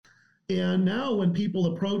And now when people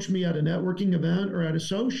approach me at a networking event or at a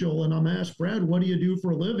social and I'm asked, Brad, what do you do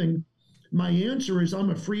for a living? My answer is I'm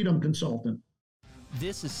a freedom consultant.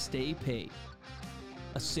 This is Stay Paid,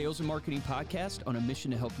 a sales and marketing podcast on a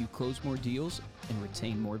mission to help you close more deals and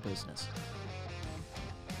retain more business.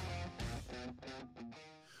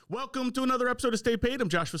 Welcome to another episode of Stay Paid. I'm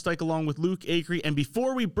Joshua Stike along with Luke Acree. And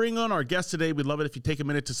before we bring on our guest today, we'd love it if you take a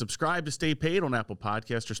minute to subscribe to Stay Paid on Apple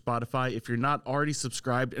Podcasts or Spotify if you're not already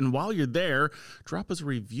subscribed. And while you're there, drop us a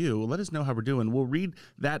review. Let us know how we're doing. We'll read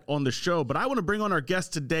that on the show. But I want to bring on our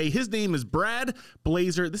guest today. His name is Brad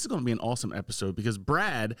Blazer. This is going to be an awesome episode because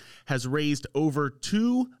Brad has raised over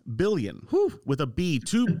 $2 billion, with a B,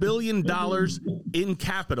 $2 billion in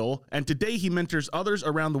capital. And today he mentors others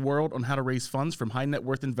around the world on how to raise funds from high net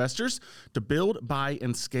worth investors to build, buy,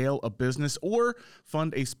 and scale a business or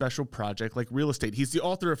fund a special project like real estate. He's the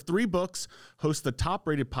author of 3 books, hosts the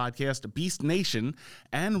top-rated podcast, Beast Nation,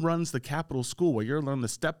 and runs the Capital School, where you'll learn the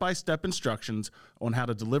step-by-step instructions on how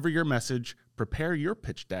to deliver your message, prepare your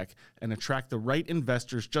pitch deck, and attract the right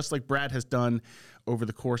investors, just like Brad has done over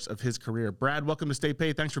the course of his career. Brad, welcome to Stay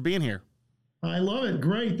Paid. Thanks for being here. I love it.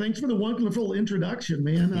 Great. Thanks for the wonderful introduction,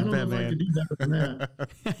 man. I don't know if I could do better than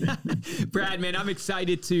that. Brad, man, I'm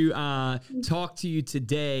excited to talk to you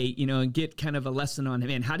today, and get kind of a lesson on,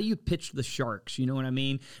 man, how do you pitch the sharks? You know what I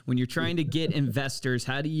mean? When you're trying to get investors,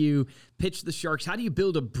 how do you pitch the sharks? How do you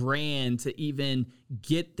build a brand to even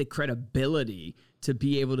get the credibility to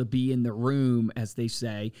be able to be in the room, as they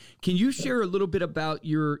say? Can you share a little bit about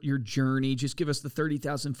your journey? Just give us the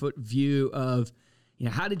 30,000 foot view of,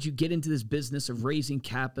 how did you get into this business of raising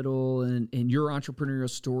capital and your entrepreneurial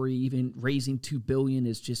story? Even raising $2 billion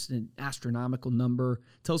is just an astronomical number.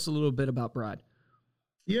 Tell us a little bit about Brad.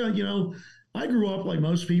 Yeah, I grew up like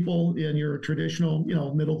most people in your traditional,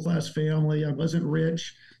 middle-class family. I wasn't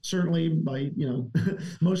rich, certainly by,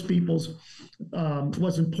 most people's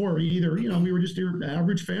wasn't poor either. We were just your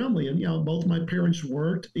average family, and, both my parents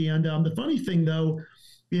worked. And the funny thing, though,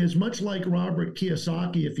 is much like Robert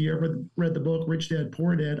Kiyosaki, if you ever read the book Rich Dad,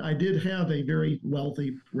 Poor Dad, I did have a very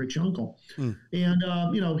wealthy, rich uncle.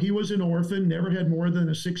 And, he was an orphan, never had more than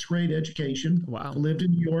a 6th grade education. Wow. Lived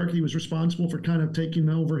in New York. He was responsible for kind of taking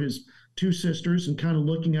over his 2 sisters and kind of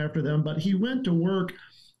looking after them. But he went to work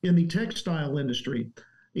in the textile industry.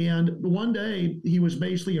 And one day he was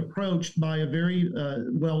basically approached by a very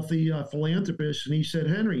wealthy philanthropist. And he said,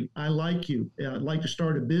 Henry, I like you. I'd like to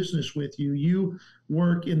start a business with you. You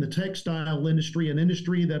work in the textile industry, an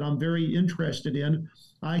industry that I'm very interested in.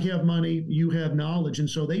 I have money, you have knowledge. And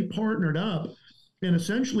so they partnered up. And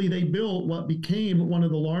essentially they built what became one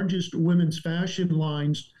of the largest women's fashion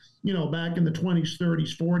lines, back in the 20s,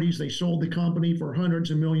 30s, 40s. They sold the company for hundreds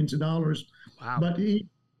of millions of dollars. Wow. But he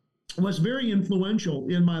was very influential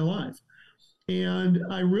in my life. And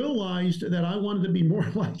I realized that I wanted to be more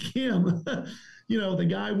like him, the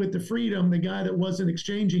guy with the freedom, the guy that wasn't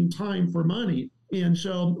exchanging time for money. And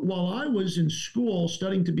so while I was in school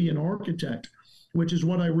studying to be an architect, which is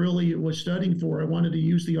what I really was studying for, I wanted to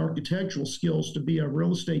use the architectural skills to be a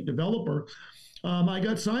real estate developer, I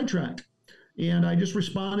got sidetracked. And I just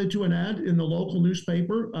responded to an ad in the local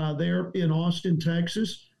newspaper there in Austin,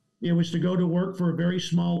 Texas. It was to go to work for a very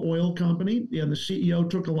small oil company, and the CEO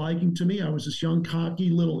took a liking to me. I was this young,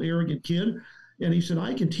 cocky, little arrogant kid, and he said,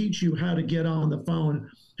 I can teach you how to get on the phone,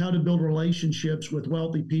 how to build relationships with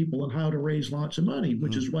wealthy people, and how to raise lots of money,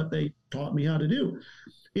 which is what they taught me how to do.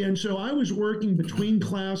 And so I was working between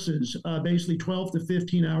classes, basically 12 to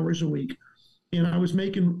 15 hours a week, and I was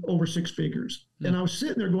making over 6 figures. And I was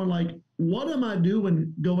sitting there going like, what am I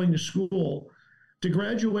doing going to school to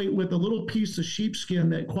graduate with a little piece of sheepskin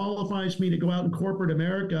that qualifies me to go out in corporate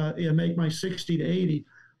America and make my 60 to 80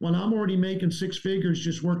 when I'm already making 6 figures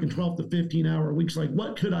just working 12 to 15 hour weeks? Like,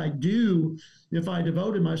 what could I do if I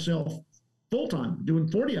devoted myself full time doing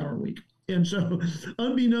 40-hour week? And so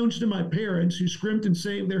unbeknownst to my parents, who scrimped and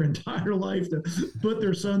saved their entire life to put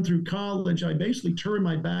their son through college, I basically turned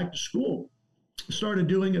my back to school, started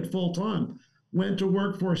doing it full time. Went to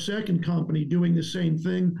work for a second company doing the same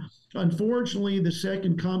thing. Unfortunately, the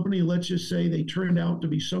second company, let's just say they turned out to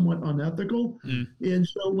be somewhat unethical. And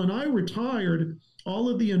so when I retired, all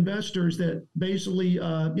of the investors that basically,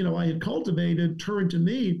 I had cultivated turned to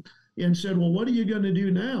me and said, well, what are you going to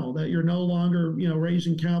do now that you're no longer,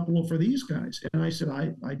 raising capital for these guys? And I said,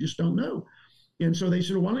 I just don't know. And so they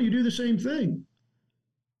said, well, why don't you do the same thing?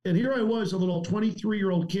 And here I was, a little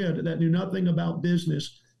 23-year-old kid that knew nothing about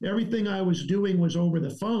business. Everything I was doing was over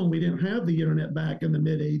the phone. We didn't have the internet back in the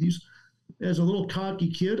mid-'80s. As a little cocky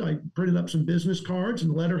kid, I printed up some business cards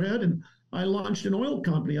and letterhead, and I launched an oil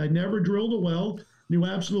company. I never drilled a well, knew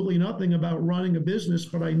absolutely nothing about running a business,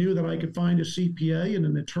 but I knew that I could find a CPA and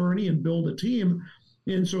an attorney and build a team.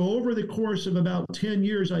 And so over the course of about 10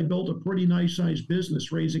 years, I built a pretty nice sized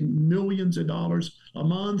business, raising millions of dollars a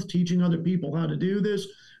month, teaching other people how to do this.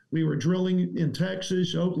 We were drilling in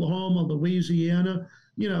Texas, Oklahoma, Louisiana,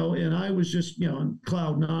 and I was just, on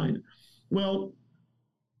cloud nine. Well,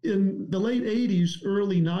 in the late 80s,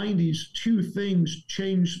 early 90s, two things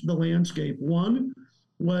changed the landscape. One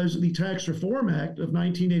was the Tax Reform Act of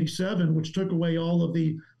 1987, which took away all of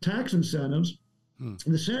the tax incentives.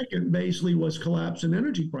 The second basically was collapse in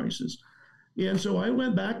energy prices. And so I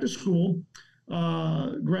went back to school,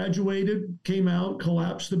 graduated, came out,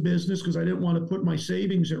 collapsed the business because I didn't want to put my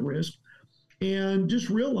savings at risk, and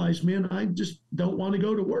just realized, man, I just don't want to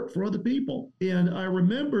go to work for other people. And I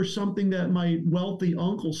remember something that my wealthy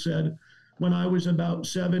uncle said when I was about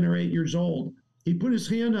 7 or 8 years old. He put his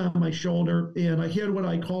hand on my shoulder, and I had what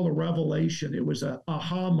I call a revelation. It was an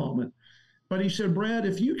aha moment. But he said, Brad,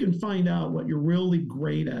 if you can find out what you're really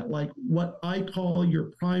great at, like what I call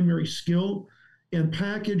your primary skill, and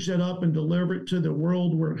package that up and deliver it to the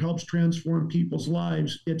world where it helps transform people's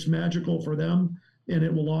lives, it's magical for them, and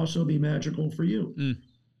it will also be magical for you.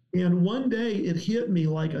 And one day it hit me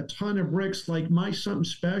like a ton of bricks, like my something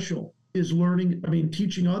special is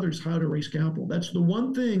teaching others how to raise capital. That's the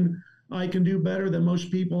one thing I can do better than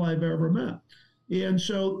most people I've ever met. And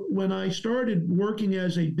so when I started working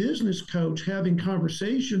as a business coach, having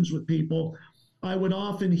conversations with people, I would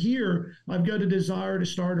often hear, I've got a desire to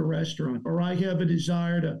start a restaurant, or I have a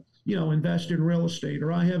desire to, invest in real estate,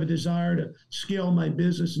 or I have a desire to scale my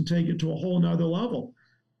business and take it to a whole nother level.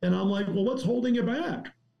 And I'm like, well, what's holding you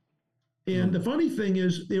back? And the funny thing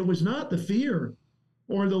is, it was not the fear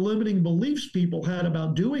or the limiting beliefs people had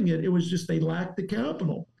about doing it. It was just they lacked the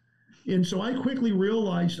capital. And so I quickly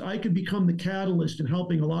realized I could become the catalyst in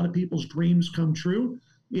helping a lot of people's dreams come true.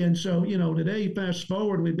 And so, today, fast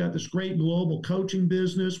forward, we've got this great global coaching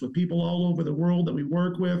business with people all over the world that we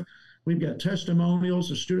work with. We've got testimonials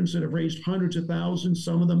of students that have raised hundreds of thousands,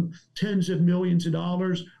 some of them tens of millions of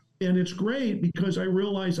dollars. And it's great because I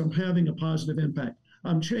realize I'm having a positive impact.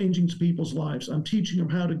 I'm changing people's lives. I'm teaching them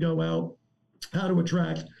how to go out, how to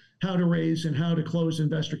attract, how to raise, and how to close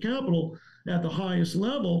investor capital at the highest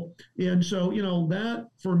level. And so, that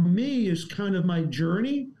for me is kind of my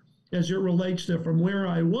journey as it relates to from where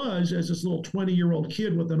I was as this little 20-year-old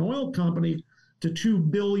kid with an oil company to $2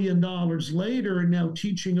 billion later, and now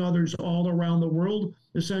teaching others all around the world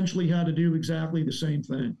essentially how to do exactly the same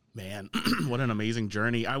thing. Man, what an amazing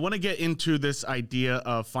journey. I want to get into this idea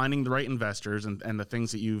of finding the right investors and the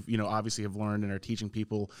things that you've, obviously have learned and are teaching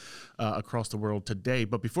people across the world today.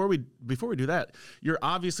 But before we do that, you're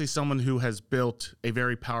obviously someone who has built a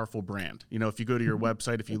very powerful brand. If you go to your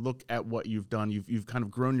website, if you look at what you've done, you've kind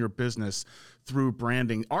of grown your business through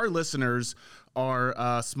branding. Our listeners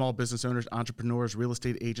are small business owners, entrepreneurs, real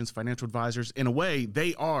estate agents, financial advisors. In a way,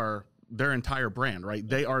 they are their entire brand, right?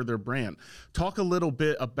 They are their brand. Talk a little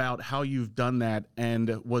bit about how you've done that,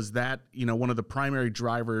 and was that, one of the primary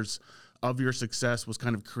drivers of your success was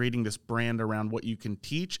kind of creating this brand around what you can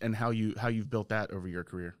teach, and how you've built that over your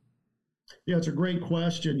career? Yeah, it's a great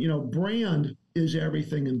question. Brand is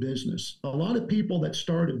everything in business. A lot of people that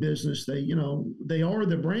start a business, they are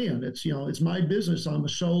the brand. It's my business. I'm a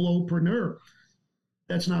solopreneur.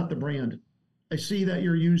 That's not the brand. I see that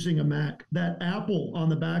you're using a Mac. That Apple on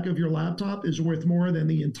the back of your laptop is worth more than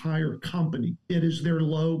the entire company. It is their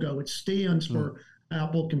logo. It stands for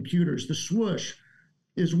Apple Computers. The swoosh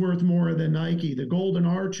is worth more than Nike. The Golden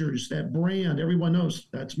Archers, that brand, everyone knows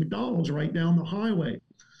that's McDonald's right down the highway.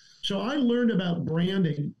 So I learned about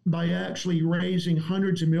branding by actually raising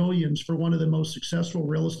hundreds of millions for one of the most successful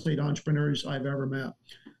real estate entrepreneurs I've ever met.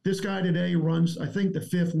 This guy today runs, I think, the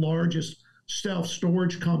 5th largest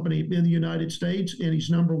self-storage company in the United States, and he's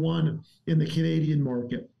number 1 in the Canadian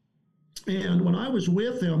market. And when I was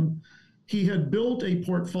with him, he had built a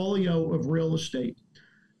portfolio of real estate.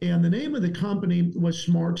 And the name of the company was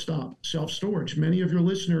SmartStop Self-Storage. Many of your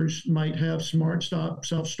listeners might have SmartStop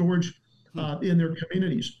Self-Storage in their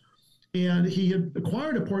communities. And he had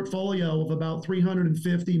acquired a portfolio of about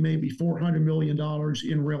 $350, maybe $400 million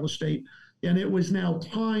in real estate. And it was now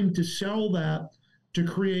time to sell that to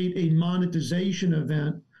create a monetization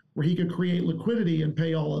event where he could create liquidity and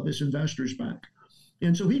pay all of his investors back.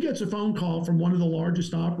 And so he gets a phone call from one of the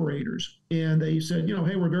largest operators. And they said,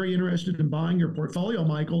 hey, we're very interested in buying your portfolio,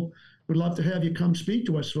 Michael. We'd love to have you come speak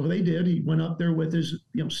to us. So they did. He went up there with his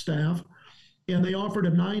staff, and they offered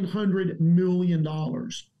him $900 million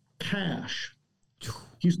cash.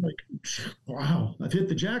 He's like, wow, I've hit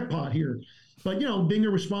the jackpot here. But, being a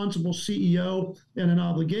responsible CEO and an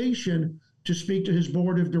obligation, to speak to his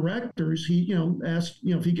board of directors. He, asked,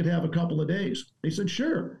 if he could have a couple of days. They said,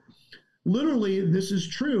 sure. Literally, this is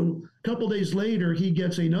true. A couple of days later, he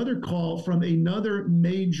gets another call from another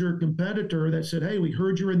major competitor that said, hey, we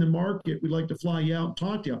heard you're in the market. We'd like to fly you out and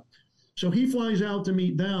talk to you. So he flies out to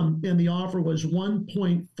meet them, and the offer was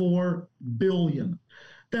 $1.4 billion.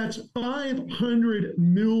 That's $500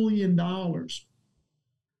 million.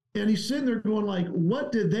 And he's sitting there going like,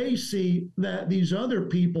 what did they see that these other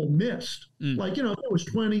people missed? Like, if it was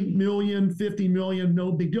 20 million, 50 million,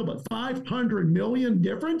 no big deal, but 500 million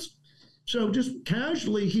difference? So just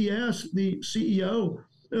casually, he asked the CEO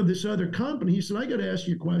of this other company, he said, I got to ask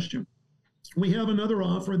you a question. We have another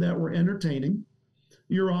offer that we're entertaining.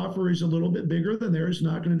 Your offer is a little bit bigger than theirs,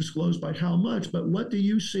 not going to disclose by how much, but what do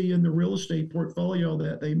you see in the real estate portfolio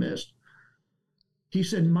that they missed? He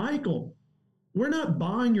said, Michael, we're not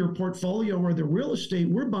buying your portfolio or the real estate,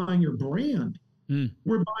 we're buying your brand.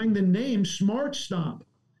 We're buying the name SmartStop,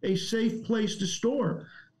 a safe place to store.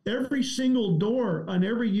 Every single door on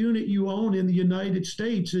every unit you own in the United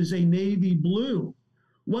States is a navy blue.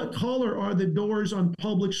 What color are the doors on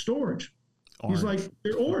Public Storage? Orange. He's like,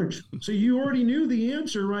 they're orange. So you already knew the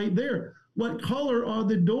answer right there. What color are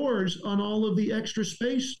the doors on all of the Extra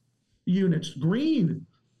Space units? Green.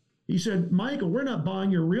 He said, Michael, we're not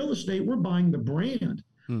buying your real estate, we're buying the brand.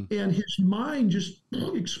 And his mind just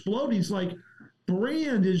exploded. He's like,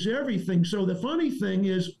 brand is everything. So the funny thing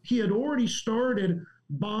is he had already started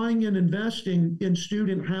buying and investing in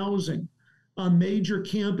student housing on major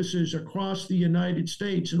campuses across the United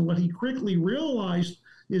States. And what he quickly realized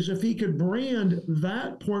is if he could brand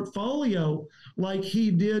that portfolio like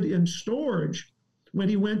he did in storage, when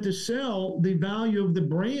he went to sell, the value of the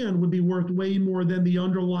brand would be worth way more than the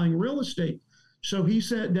underlying real estate. So he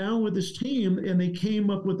sat down with his team and they came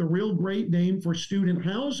up with a real great name for student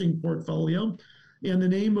housing portfolio. And the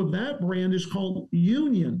name of that brand is called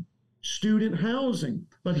Union Student Housing.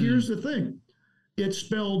 But here's the thing. It's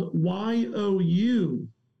spelled YOUNION.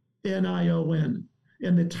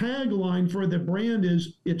 And the tagline for the brand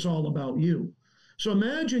is, it's all about you. So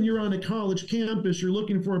imagine you're on a college campus, you're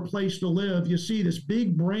looking for a place to live. You see this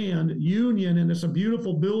big brand, Union, and it's a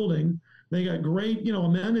beautiful building. They got great,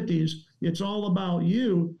 amenities. It's all about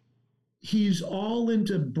you. He's all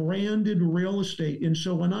into branded real estate. And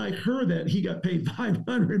so when I heard that he got paid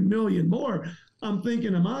 $500 million more, I'm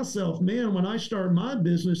thinking to myself, man, when I start my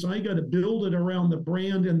business, I got to build it around the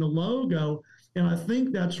brand and the logo. And I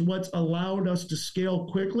think that's what's allowed us to scale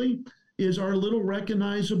quickly is our little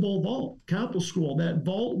recognizable vault, Capital School. That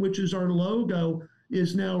vault, which is our logo,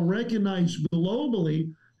 is now recognized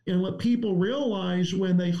globally. And what people realize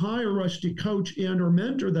when they hire us to coach and or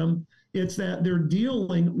mentor them, it's that they're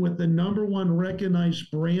dealing with the number one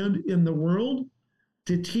recognized brand in the world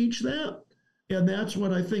to teach that. And that's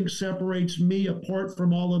what I think separates me apart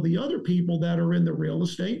from all of the other people that are in the real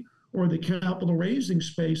estate or the capital raising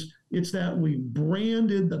space. It's that we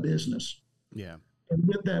branded the business. Yeah. And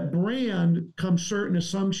with that brand comes certain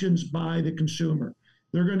assumptions by the consumer.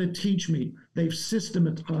 They're going to teach me. They've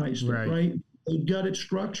systematized it, right? They've got it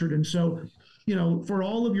structured. And so, for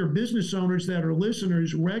all of your business owners that are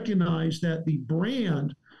listeners, recognize that the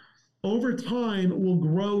brand over time will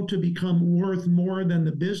grow to become worth more than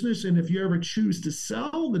the business. And if you ever choose to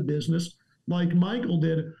sell the business, like Michael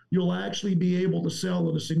did, you'll actually be able to sell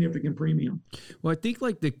at a significant premium. Well, I think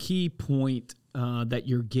like the key point that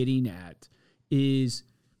you're getting at is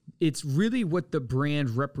it's really what the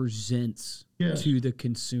brand represents to the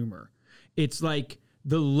consumer. It's like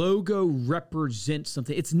the logo represents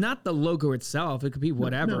something. It's not the logo itself. It could be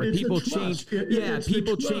whatever. No, people change.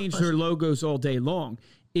 People change their logos all day long.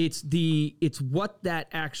 It's what that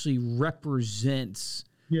actually represents.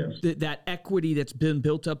 Yes. That equity that's been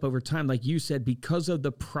built up over time, like you said, because of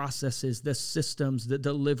the processes, the systems, the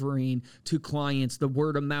delivering to clients, the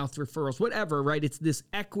word of mouth referrals, whatever, right? It's this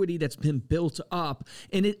equity that's been built up.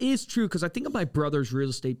 And it is true because I think of my brother's real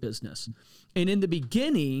estate business. And in the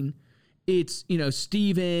beginning, it's,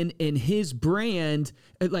 Steven and his brand,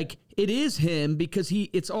 like it is him because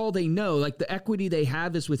it's all they know. Like the equity they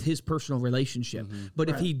have is with his personal relationship. Mm-hmm. But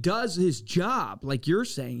if he does his job, like you're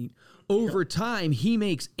saying, over time, he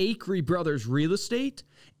makes Acri Brothers Real Estate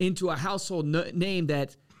into a household name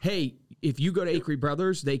that, hey, if you go to Acri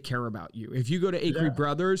Brothers, they care about you. If you go to Acri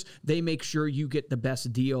Brothers, they make sure you get the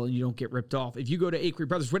best deal and you don't get ripped off. If you go to Acri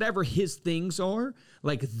Brothers, whatever his things are,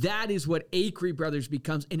 like that is what Acri Brothers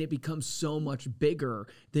becomes, and it becomes so much bigger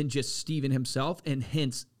than just Steven himself, and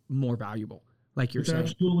hence more valuable. Like you're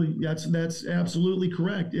saying. That's absolutely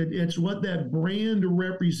correct. It's what that brand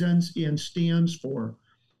represents and stands for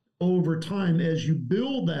over time as you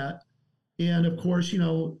build that. And of course,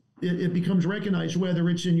 it becomes recognized, whether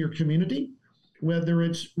it's in your community, whether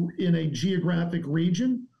it's in a geographic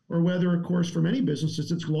region, or whether, of course, for many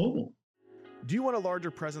businesses, it's global. Do you want a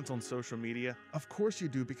larger presence on social media? Of course you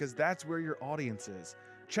do, because that's where your audience is.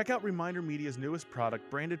 Check out Reminder Media's newest product,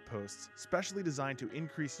 Branded Posts, specially designed to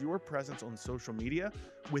increase your presence on social media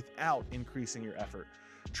without increasing your effort.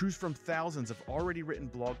 Choose from thousands of already written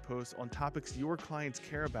blog posts on topics your clients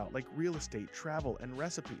care about, like real estate, travel, and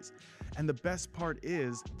recipes. And the best part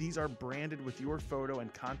is, these are branded with your photo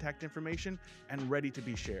and contact information and ready to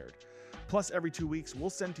be shared. Plus, every 2 weeks, we'll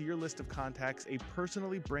send to your list of contacts a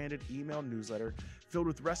personally branded email newsletter filled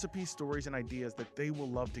with recipes, stories, and ideas that they will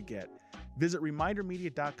love to get. Visit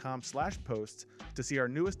remindermedia.com/posts to see our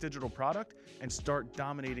newest digital product and start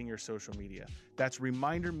dominating your social media. That's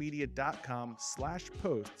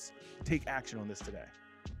remindermedia.com/posts. Take action on this today.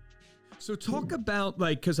 So talk about,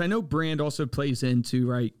 like, because I know brand also plays into,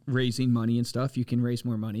 right, raising money and stuff. You can raise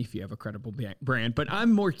more money if you have a credible brand. But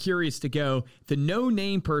I'm more curious to go the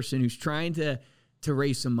no-name person who's trying to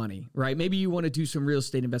raise some money, right? Maybe you want to do some real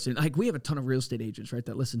estate investing. Like, we have a ton of real estate agents, right,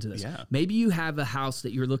 that listen to this. Yeah. Maybe you have a house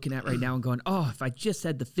that you're looking at right now and going, oh, if I just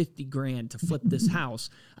had the 50 grand to flip this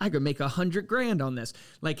house, I could make 100 grand on this.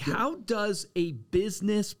 Like, how does a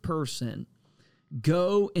business person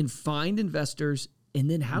go and find investors? And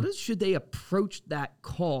then how should they approach that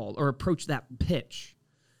call or approach that pitch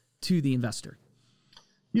to the investor?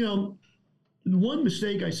 You know, one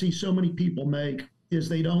mistake I see so many people make is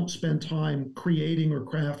they don't spend time creating or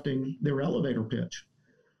crafting their elevator pitch.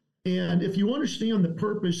 And if you understand the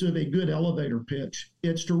purpose of a good elevator pitch,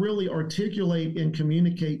 it's to really articulate and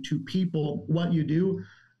communicate to people what you do,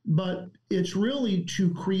 but it's really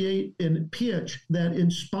to create a pitch that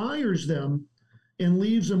inspires them and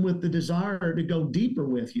leaves them with the desire to go deeper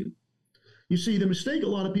with you. You see, the mistake a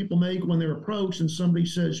lot of people make when they're approached and somebody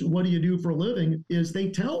says, what do you do for a living? Is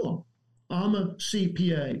they tell them, I'm a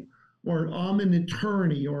CPA, or I'm an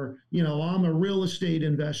attorney, or, you know, I'm a real estate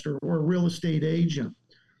investor or a real estate agent.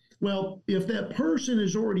 Well, if that person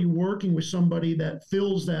is already working with somebody that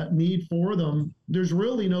fills that need for them, there's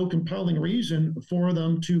really no compelling reason for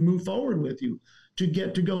them to move forward with you, to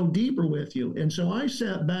go deeper with you. And so I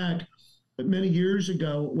sat back many years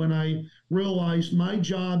ago when I realized my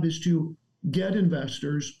job is to get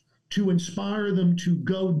investors, to inspire them to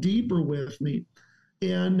go deeper with me.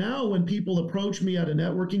 And now when people approach me at a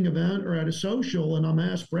networking event or at a social and I'm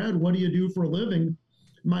asked, Brad, what do you do for a living?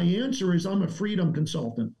 My answer is I'm a freedom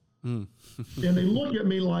consultant. And they look at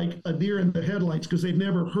me like a deer in the headlights because they've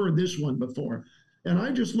never heard this one before. And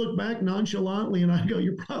I just look back nonchalantly and I go,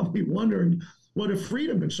 you're probably wondering what a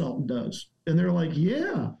freedom consultant does. And they're like,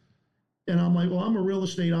 yeah. And I'm like, well, I'm a real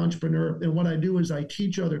estate entrepreneur. And what I do is I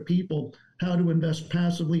teach other people how to invest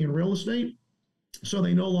passively in real estate so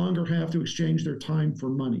they no longer have to exchange their time for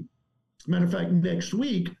money. Matter of fact, next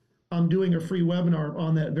week, I'm doing a free webinar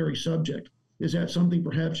on that very subject. Is that something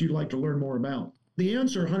perhaps you'd like to learn more about? The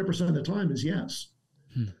answer 100% of the time is yes.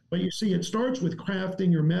 But you see, it starts with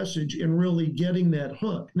crafting your message and really getting that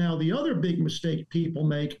hook. Now, the other big mistake people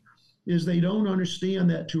make is they don't understand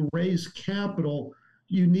that to raise capital,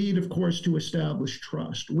 you need, of course, to establish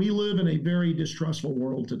trust. We live in a very distrustful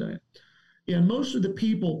world today. And most of the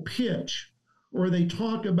people pitch or they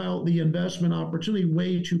talk about the investment opportunity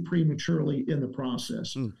way too prematurely in the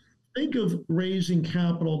process. Think of raising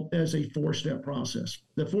capital as a four-step process.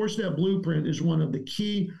 The four-step blueprint is one of the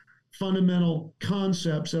key fundamental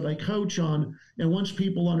concepts that I coach on. And once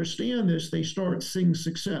people understand this, they start seeing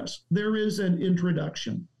success. There is an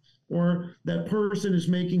introduction, or that person is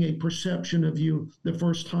making a perception of you the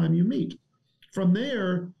first time you meet. From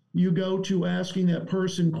there, you go to asking that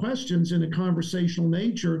person questions in a conversational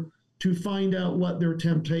nature to find out what their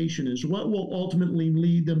temptation is, what will ultimately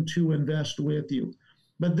lead them to invest with you.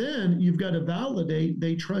 But then you've got to validate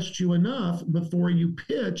they trust you enough before you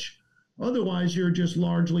pitch. Otherwise, you're just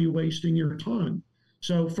largely wasting your time.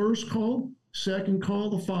 So first call, second call,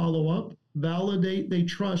 the follow-up, validate they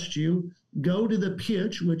trust you, go to the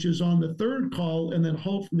pitch, which is on the third call, and then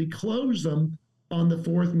hopefully close them on the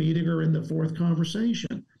fourth meeting or in the fourth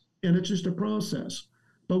conversation. And it's just a process.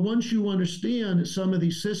 But once you understand some of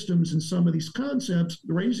these systems and some of these concepts,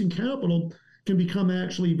 raising capital can become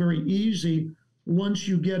actually very easy once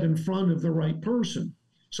you get in front of the right person.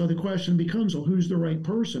 So the question becomes, well, who's the right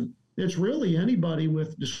person? It's really anybody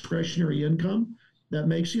with discretionary income that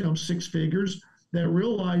makes, six figures, that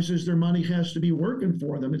realizes their money has to be working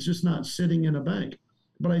for them. It's just not sitting in a bank.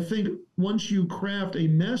 But I think once you craft a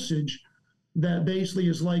message that basically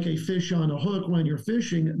is like a fish on a hook when you're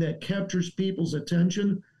fishing, that captures people's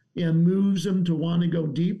attention and moves them to want to go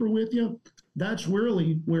deeper with you, that's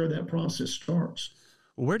really where that process starts.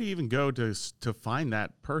 Where do you even go to find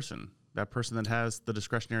that person that has the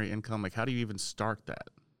discretionary income? Like, how do you even start that?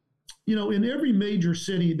 In every major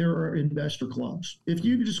city, there are investor clubs. If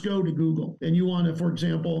you just go to Google and you want to, for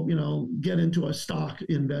example, get into a stock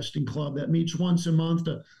investing club that meets once a month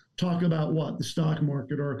to talk about the stock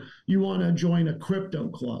market, or you want to join a crypto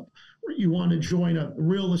club, or you want to join a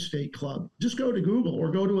real estate club, just go to Google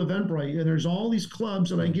or go to Eventbrite. And there's all these clubs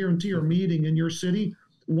that I guarantee are meeting in your city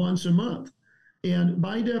once a month. And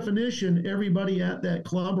by definition, everybody at that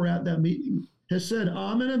club or at that meeting has said,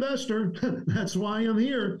 I'm an investor. That's why I'm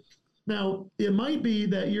here. Now, it might be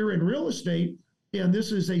that you're in real estate and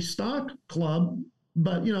this is a stock club,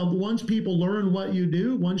 but once people learn what you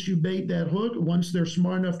do, once you bait that hook, once they're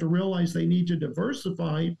smart enough to realize they need to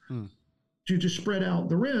diversify to spread out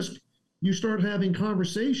the risk, you start having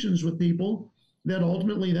conversations with people that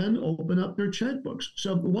ultimately then open up their checkbooks.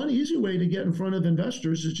 So one easy way to get in front of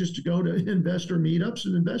investors is just to go to investor meetups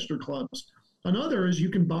and investor clubs. Another is you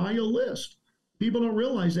can buy a list. People don't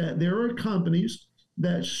realize that there are companies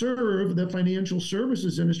that serve the financial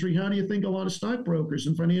services industry. How do you think a lot of stockbrokers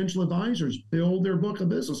and financial advisors build their book of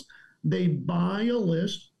business? They buy a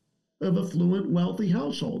list of affluent, wealthy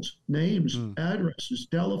households, names, addresses,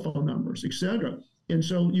 telephone numbers, etc. And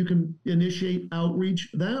so you can initiate outreach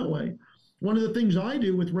that way. One of the things I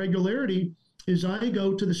do with regularity is I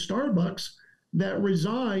go to the Starbucks that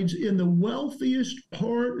resides in the wealthiest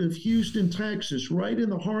part of Houston, Texas, right in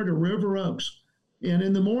the heart of River Oaks. And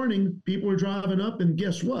in the morning, people are driving up, and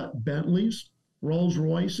guess what? Bentleys, Rolls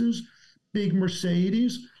Royces, big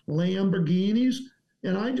Mercedes, Lamborghinis.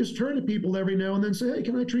 And I just turn to people every now and then and say, hey,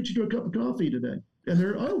 can I treat you to a cup of coffee today? And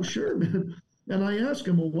they're, oh, sure, man. And I ask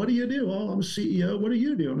them, well, what do you do? Oh, I'm a CEO. What do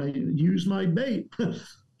you do? And I use my bait.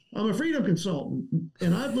 I'm a freedom consultant.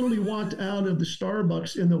 And I've literally walked out of the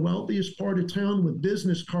Starbucks in the wealthiest part of town with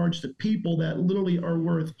business cards to people that literally are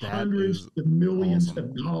worth hundreds of millions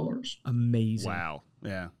of dollars. Amazing. Wow.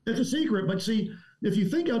 Yeah. It's a secret. But see, if you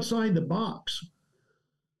think outside the box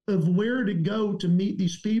of where to go to meet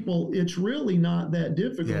these people, it's really not that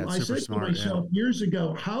difficult. Yeah, I said to myself years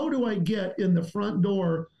ago, how do I get in the front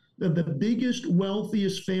door of the biggest,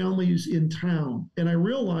 wealthiest families in town? And I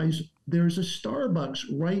realized there's a Starbucks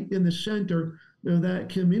right in the center of that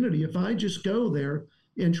community. If I just go there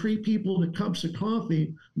and treat people to cups of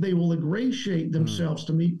coffee, they will ingratiate themselves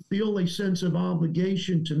to me, feel a sense of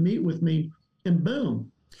obligation to meet with me, and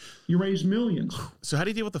boom, you raise millions. So how do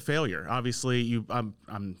you deal with the failure? Obviously, I'm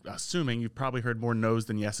assuming you've probably heard more no's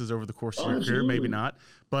than yeses over the course of your career, maybe not.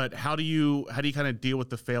 But how do you kind of deal with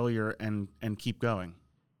the failure and keep going?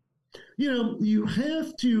 You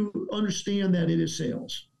have to understand that it is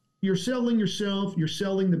sales. You're selling yourself, you're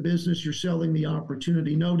selling the business, you're selling the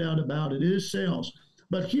opportunity, no doubt about it. It is sales.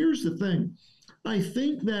 But here's the thing. I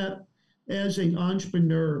think that as an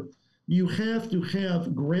entrepreneur, you have to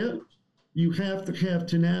have grit, you have to have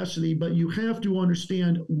tenacity, but you have to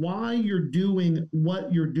understand why you're doing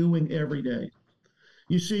what you're doing every day.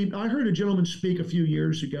 You see, I heard a gentleman speak a few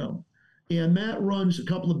years ago, and Matt runs a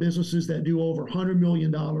couple of businesses that do over $100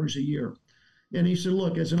 million a year. And he said,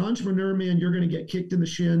 look, as an entrepreneur, man, you're going to get kicked in the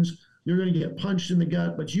shins. You're going to get punched in the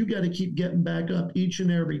gut, but you got to keep getting back up each and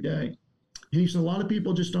every day. And he said, a lot of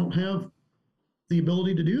people just don't have the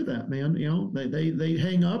ability to do that, man. They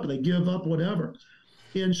hang up, they give up, whatever.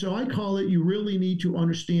 And so I call it, you really need to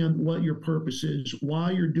understand what your purpose is,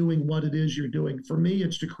 why you're doing what it is you're doing. For me,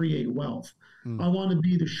 it's to create wealth. I want to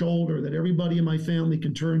be the shoulder that everybody in my family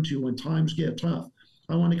can turn to when times get tough.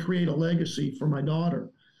 I want to create a legacy for my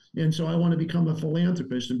daughter. And so I want to become a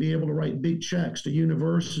philanthropist and be able to write big checks to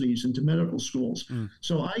universities and to medical schools.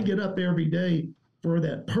 So I get up every day for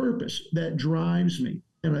that purpose that drives me.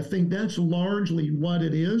 And I think that's largely what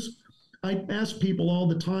it is. I ask people all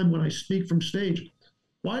the time when I speak from stage,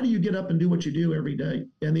 why do you get up and do what you do every day?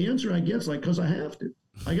 And the answer I get is like, because I have to.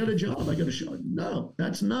 I got a job. I got a show. No,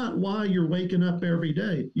 that's not why you're waking up every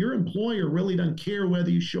day. Your employer really doesn't care whether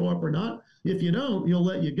you show up or not. If you don't, he'll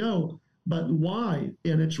let you go. But why?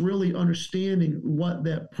 And it's really understanding what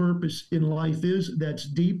that purpose in life is that's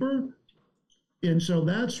deeper. And so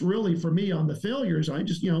that's really, for me, on the failures, I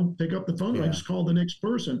just, pick up the phone. Yeah. I just call the next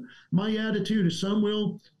person. My attitude is some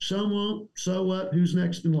will, some won't, so what? Who's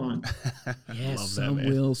next in line? Yes, some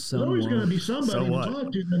will, some won't. There's always going to be somebody to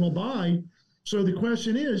talk to that'll buy. So the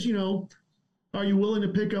question is, are you willing to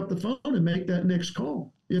pick up the phone and make that next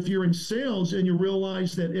call? If you're in sales and you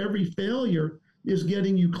realize that every failure is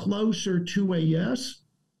getting you closer to a yes,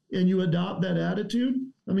 and you adopt that attitude.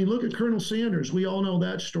 I mean, look at Colonel Sanders. We all know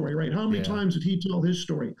that story, right? How many times did he tell his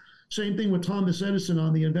story? Same thing with Thomas Edison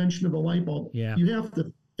on the invention of a light bulb. Yeah. You have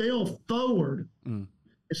to fail forward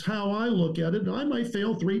It's how I look at it. I might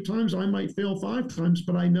fail 3 times, I might fail 5 times,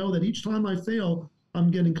 but I know that each time I fail, I'm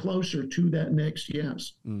getting closer to that next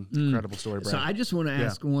yes. Incredible story, Brad. So I just want to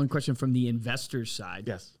ask one question from the investor side.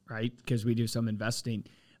 Yes. Right? Because we do some investing.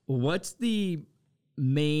 What's the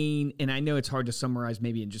main, and I know it's hard to summarize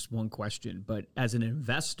maybe in just one question, but as an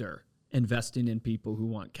investor investing in people who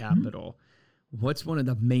want capital, what's one of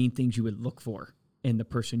the main things you would look for in the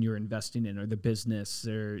person you're investing in or the business?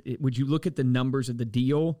 Or would you look at the numbers of the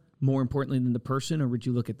deal more importantly than the person, or would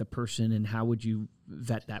you look at the person and how would you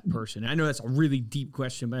vet that person? I know that's a really deep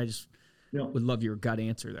question, but I just would love your gut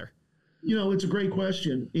answer there. It's a great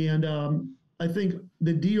question. And I think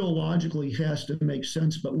the deal logically has to make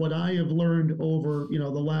sense. But what I have learned over, the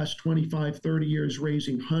last 25, 30 years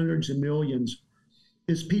raising hundreds of millions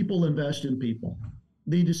is people invest in people.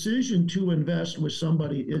 The decision to invest with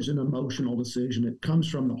somebody is an emotional decision. It comes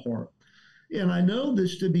from the heart. And I know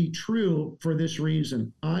this to be true for this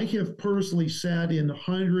reason. I have personally sat in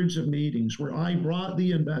hundreds of meetings where I brought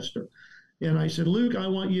the investor and I said, Luke, I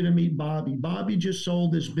want you to meet Bobby. Bobby just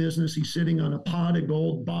sold his business. He's sitting on a pot of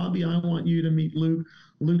gold. Bobby, I want you to meet Luke.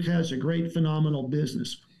 Luke has a great, phenomenal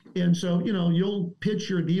business. And so, you'll pitch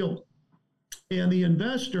your deal and the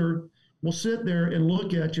investor will sit there and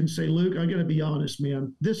look at you and say, Luke, I got to be honest,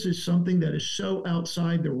 man, this is something that is so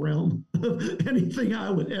outside the realm of anything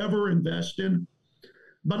I would ever invest in.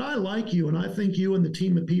 But I like you, and I think you and the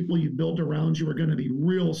team of people you've built around you are going to be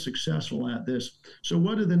real successful at this. So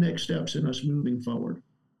what are the next steps in us moving forward?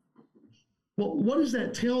 Well, what does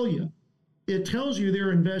that tell you? It tells you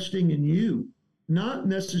they're investing in you, not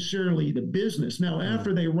necessarily the business. Now,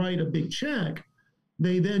 after they write a big check,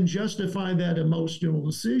 they then justify that emotional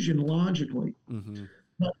decision logically.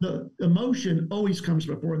 But the emotion always comes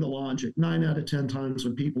before the logic 9 out of 10 times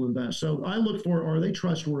when people invest. So I look for, are they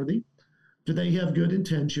trustworthy? Do they have good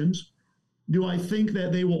intentions? Do I think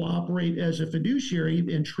that they will operate as a fiduciary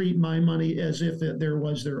and treat my money as if there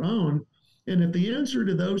was their own? And if the answer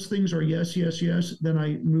to those things are yes, yes, yes, then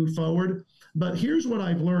I move forward. But here's what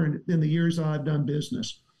I've learned in the years I've done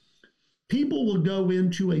business. People will go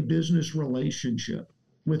into a business relationship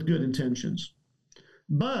with good intentions,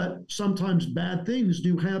 but sometimes bad things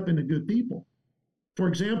do happen to good people. For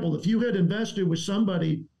example, if you had invested with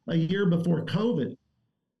somebody a year before COVID,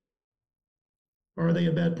 are they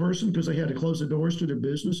a bad person because they had to close the doors to their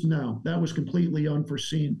business? No, that was completely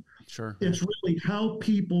unforeseen. Sure. It's really how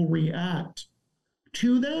people react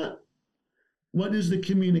to that. What is the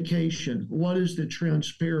communication? What is the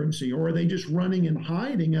transparency? Or are they just running and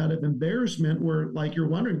hiding out of embarrassment where you're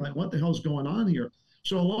wondering what the hell's going on here?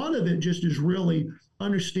 So a lot of it just is really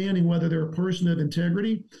understanding whether they're a person of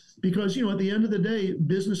integrity, because, at the end of the day,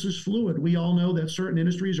 business is fluid. We all know that certain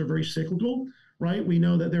industries are very cyclical, right? We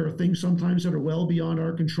know that there are things sometimes that are well beyond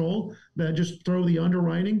our control that just throw the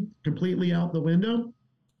underwriting completely out the window.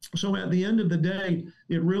 So at the end of the day,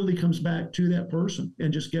 it really comes back to that person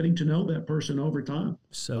and just getting to know that person over time.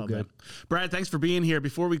 So good. Brad, thanks for being here.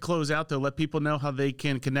 Before we close out, though, let people know how they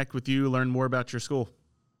can connect with you, learn more about your school.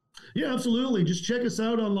 Yeah, absolutely. Just check us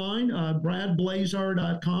out online,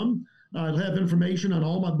 bradblazar.com. I'll have information on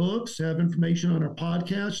all my books, have information on our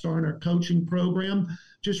podcast, on our coaching program.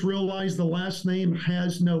 Just realize the last name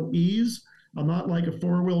has no E's. I'm not like a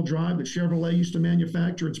 4-wheel drive that Chevrolet used to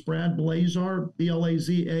manufacture. It's Brad Blazar,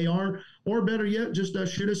 Blazar, or better yet, just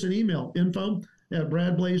shoot us an email,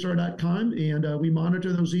 info@bradblazar.com, and we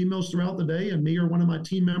monitor those emails throughout the day, and me or one of my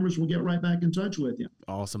team members will get right back in touch with you.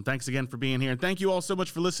 Awesome. Thanks again for being here. And thank you all so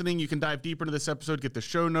much for listening. You can dive deeper into this episode, get the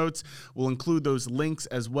show notes. We'll include those links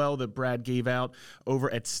as well that Brad gave out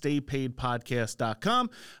over at staypaidpodcast.com.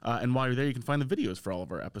 And while you're there, you can find the videos for all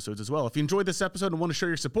of our episodes as well. If you enjoyed this episode and want to show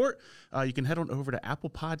your support, you can head on over to Apple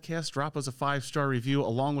Podcasts, drop us a 5-star review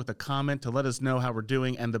along with a comment to let us know how we're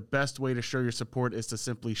doing. And the best way to show your support is to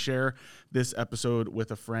simply share this episode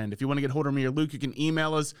with a friend. If you want to get hold of me or Luke, you can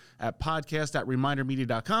email us at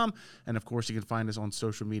podcast@remindermedia.com. And of course, you can find us on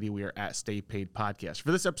social media. We are at Stay Paid Podcast.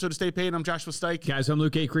 For this episode of Stay Paid, I'm Joshua Stike. Guys, I'm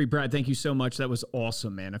Luke Acree. Brad, thank you so much. That was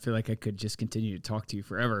awesome, man. I feel like I could just continue to talk to you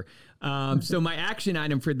forever. So my action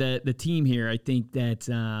item for the team here, I think that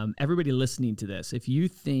everybody listening to this, if you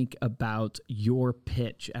think about your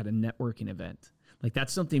pitch at a networking event,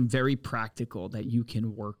 that's something very practical that you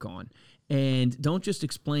can work on. And don't just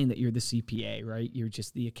explain that you're the CPA, right? You're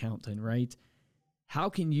just the accountant, right? How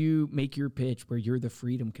can you make your pitch where you're the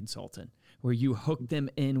freedom consultant, where you hook them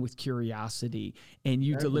in with curiosity and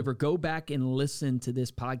you deliver? Go back and listen to this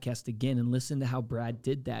podcast again and listen to how Brad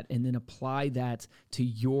did that, and then apply that to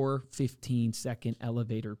your 15-second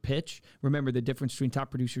elevator pitch. Remember, the difference between top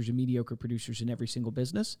producers and mediocre producers in every single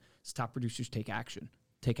business is top producers take action.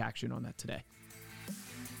 Take action on that today.